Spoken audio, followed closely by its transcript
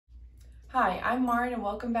Hi, I'm Maren and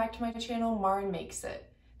welcome back to my channel, Maren Makes It.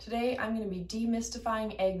 Today I'm going to be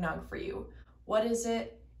demystifying eggnog for you. What is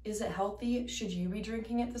it? Is it healthy? Should you be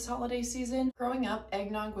drinking it this holiday season? Growing up,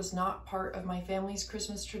 eggnog was not part of my family's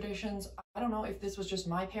Christmas traditions. I don't know if this was just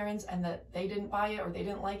my parents and that they didn't buy it or they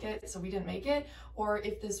didn't like it, so we didn't make it, or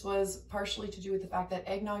if this was partially to do with the fact that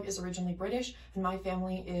eggnog is originally British and my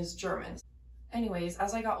family is German. Anyways,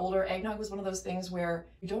 as I got older, eggnog was one of those things where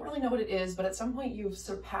you don't really know what it is, but at some point you've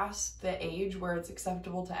surpassed the age where it's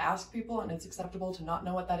acceptable to ask people and it's acceptable to not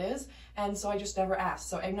know what that is. And so I just never asked.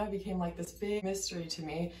 So eggnog became like this big mystery to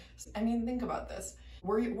me. I mean, think about this.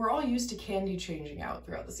 We're all used to candy changing out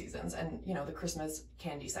throughout the seasons and, you know, the Christmas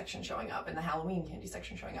candy section showing up and the Halloween candy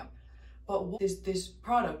section showing up. But this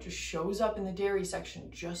product just shows up in the dairy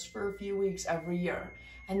section just for a few weeks every year.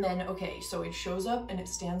 And then, okay, so it shows up and it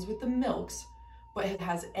stands with the milks, but it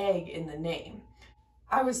has egg in the name.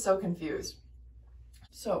 I was so confused.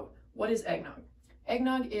 So what is eggnog?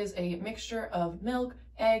 Eggnog is a mixture of milk,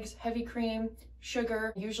 eggs, heavy cream,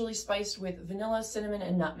 sugar, usually spiced with vanilla, cinnamon,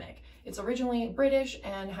 and nutmeg. It's originally British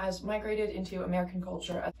and has migrated into American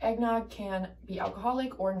culture. Eggnog can be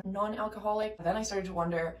alcoholic or non-alcoholic. Then I started to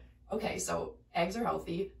wonder, okay, so eggs are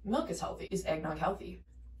healthy, milk is healthy. Is eggnog healthy?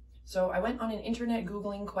 So I went on an internet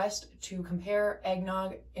Googling quest to compare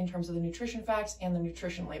eggnog in terms of the nutrition facts and the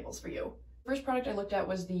nutrition labels for you. First product I looked at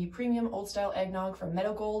was the premium old style eggnog from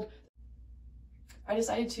Meadow Gold. I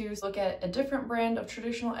decided to look at a different brand of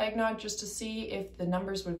traditional eggnog just to see if the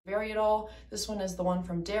numbers would vary at all. This one is the one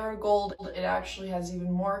from Dairy Gold. It actually has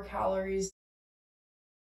even more calories.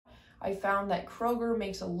 I found that Kroger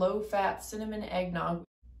makes a low-fat cinnamon eggnog.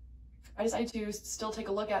 I decided to still take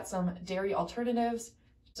a look at some dairy alternatives.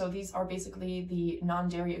 So these are basically the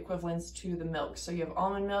non-dairy equivalents to the milk. So you have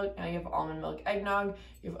almond milk, now you have almond milk eggnog,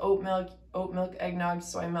 you have oat milk eggnog,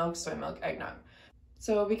 soy milk eggnog.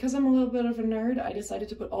 So because I'm a little bit of a nerd, I decided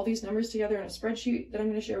to put all these numbers together in a spreadsheet that I'm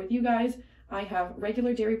going to share with you guys. I have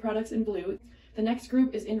regular dairy products in blue. The next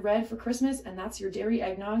group is in red for Christmas, and that's your dairy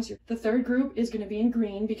eggnogs. The third group is going to be in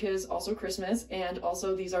green because also Christmas, and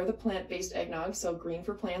also these are the plant-based eggnogs, so green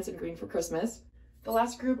for plants and green for Christmas. The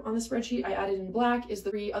last group on the spreadsheet I added in black is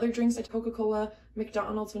the 3 other drinks, like Coca-Cola,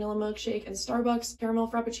 McDonald's Vanilla Milkshake, and Starbucks Caramel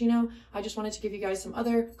Frappuccino. I just wanted to give you guys some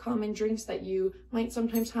other common drinks that you might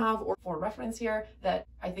sometimes have, or for reference here, that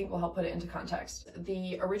I think will help put it into context.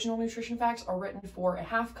 The original nutrition facts are written for a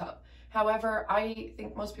half cup. However, I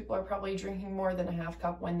think most people are probably drinking more than a half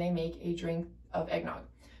cup when they make a drink of eggnog.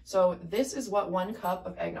 So this is what 1 cup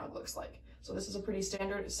of eggnog looks like. So this is a pretty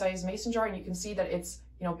standard size mason jar, and you can see that it's,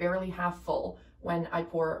 you know, barely half full when I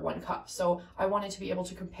pour 1 cup. So I wanted to be able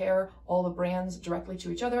to compare all the brands directly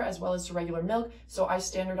to each other as well as to regular milk. So I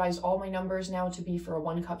standardized all my numbers now to be for a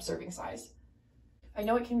 1 cup serving size. I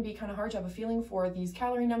know it can be kind of hard to have a feeling for these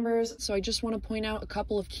calorie numbers, so I just want to point out a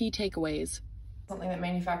couple of key takeaways. Something that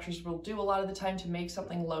manufacturers will do a lot of the time to make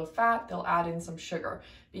something low fat, they'll add in some sugar,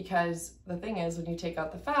 because the thing is, when you take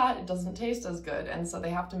out the fat, it doesn't taste as good, and so they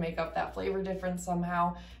have to make up that flavor difference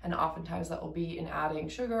somehow, and oftentimes that will be in adding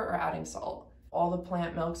sugar or adding salt. All the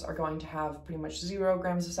plant milks are going to have pretty much 0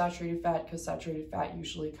 grams of saturated fat because saturated fat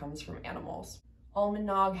usually comes from animals. Almond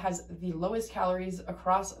Nog has the lowest calories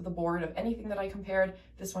across the board of anything that I compared.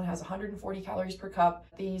 This one has 140 calories per cup.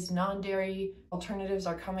 These non-dairy alternatives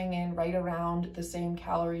are coming in right around the same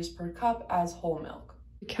calories per cup as whole milk.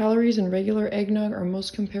 The calories in regular eggnog are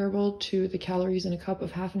most comparable to the calories in a cup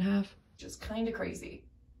of half and half. Which is kind of crazy.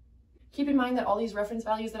 Keep in mind that all these reference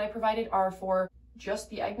values that I provided are for just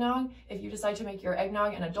the eggnog. If you decide to make your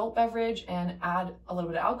eggnog an adult beverage and add a little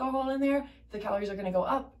bit of alcohol in there, the calories are going to go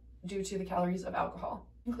up due to the calories of alcohol.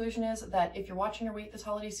 Conclusion is that if you're watching your weight this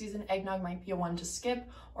holiday season, eggnog might be a one to skip,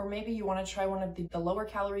 or maybe you want to try one of the lower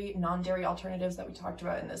calorie non-dairy alternatives that we talked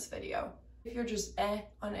about in this video. If you're just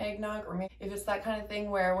on eggnog, or maybe if it's that kind of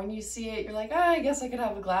thing where when you see it, you're like, I guess I could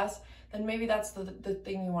have a glass, then maybe that's the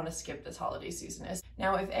thing you want to skip this holiday season is.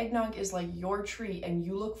 Now, if eggnog is like your treat and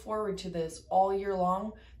you look forward to this all year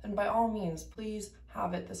long, then by all means, please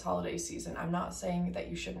have it this holiday season. I'm not saying that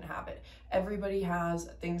you shouldn't have it. Everybody has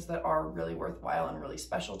things that are really worthwhile and really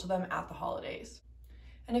special to them at the holidays.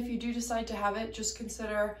 And if you do decide to have it, just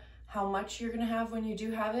consider how much you're going to have when you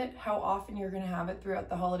do have it, how often you're going to have it throughout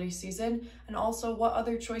the holiday season, and also what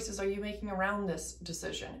other choices are you making around this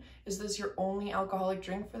decision. Is this your only alcoholic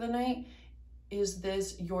drink for the night? Is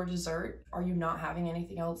this your dessert? Are you not having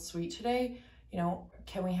anything else sweet today? You know,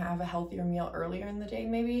 can we have a healthier meal earlier in the day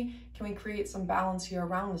maybe? Can we create some balance here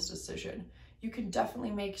around this decision? You can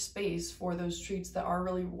definitely make space for those treats that are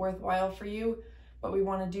really worthwhile for you, but we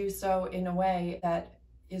want to do so in a way that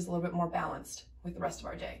is a little bit more balanced with the rest of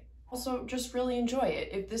our day. Also, just really enjoy it.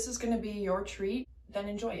 If this is going to be your treat, then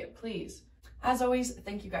enjoy it, please. As always,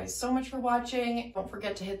 thank you guys so much for watching. Don't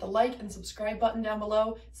forget to hit the like and subscribe button down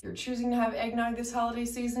below. If you're choosing to have eggnog this holiday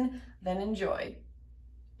season, then enjoy.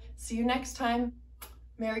 See you next time.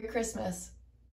 Merry Christmas.